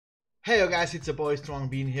Hey yo guys, it's your boy Strong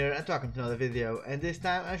Bean here and welcome to another video, and this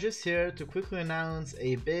time I'm just here to quickly announce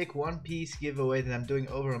a big One Piece giveaway that I'm doing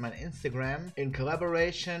over on my Instagram in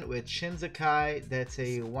collaboration with Shinzakai. That's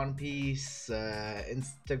a One Piece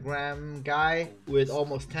Instagram guy with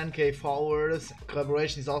almost 10k followers.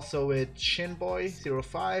 Collaboration is also with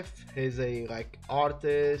Shinboy05. He's a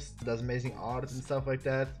artist, does amazing art and stuff like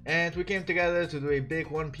that. And we came together to do a big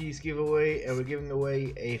One Piece giveaway, and we're giving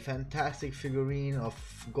away a fantastic figurine of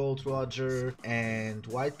Gold Roger and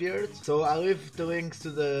Whitebeard. So I'll leave the links to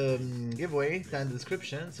the giveaway down in the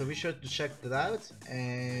description, so be sure to check that out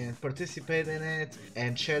and participate in it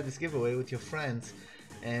and share this giveaway with your friends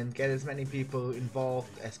and get as many people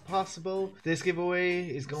involved as possible. This giveaway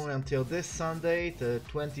is going until this Sunday, the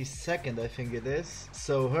 22nd I think it is,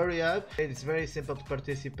 so hurry up. It's very simple to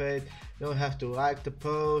participate. You don't have to like the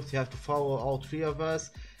post, you have to follow all three of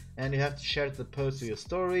us, and you have to share the post to your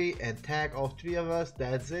story and tag all three of us.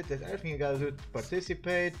 That's it. That's everything you gotta do to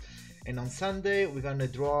participate. And on Sunday we're gonna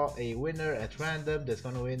draw a winner at random that's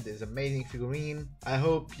gonna win this amazing figurine. I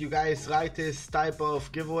hope you guys like this type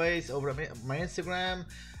of giveaways over my Instagram.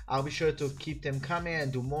 I'll be sure to keep them coming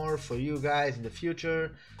and do more for you guys in the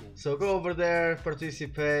future. So go over there,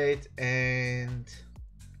 participate, and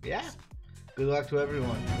yeah, good luck to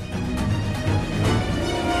everyone.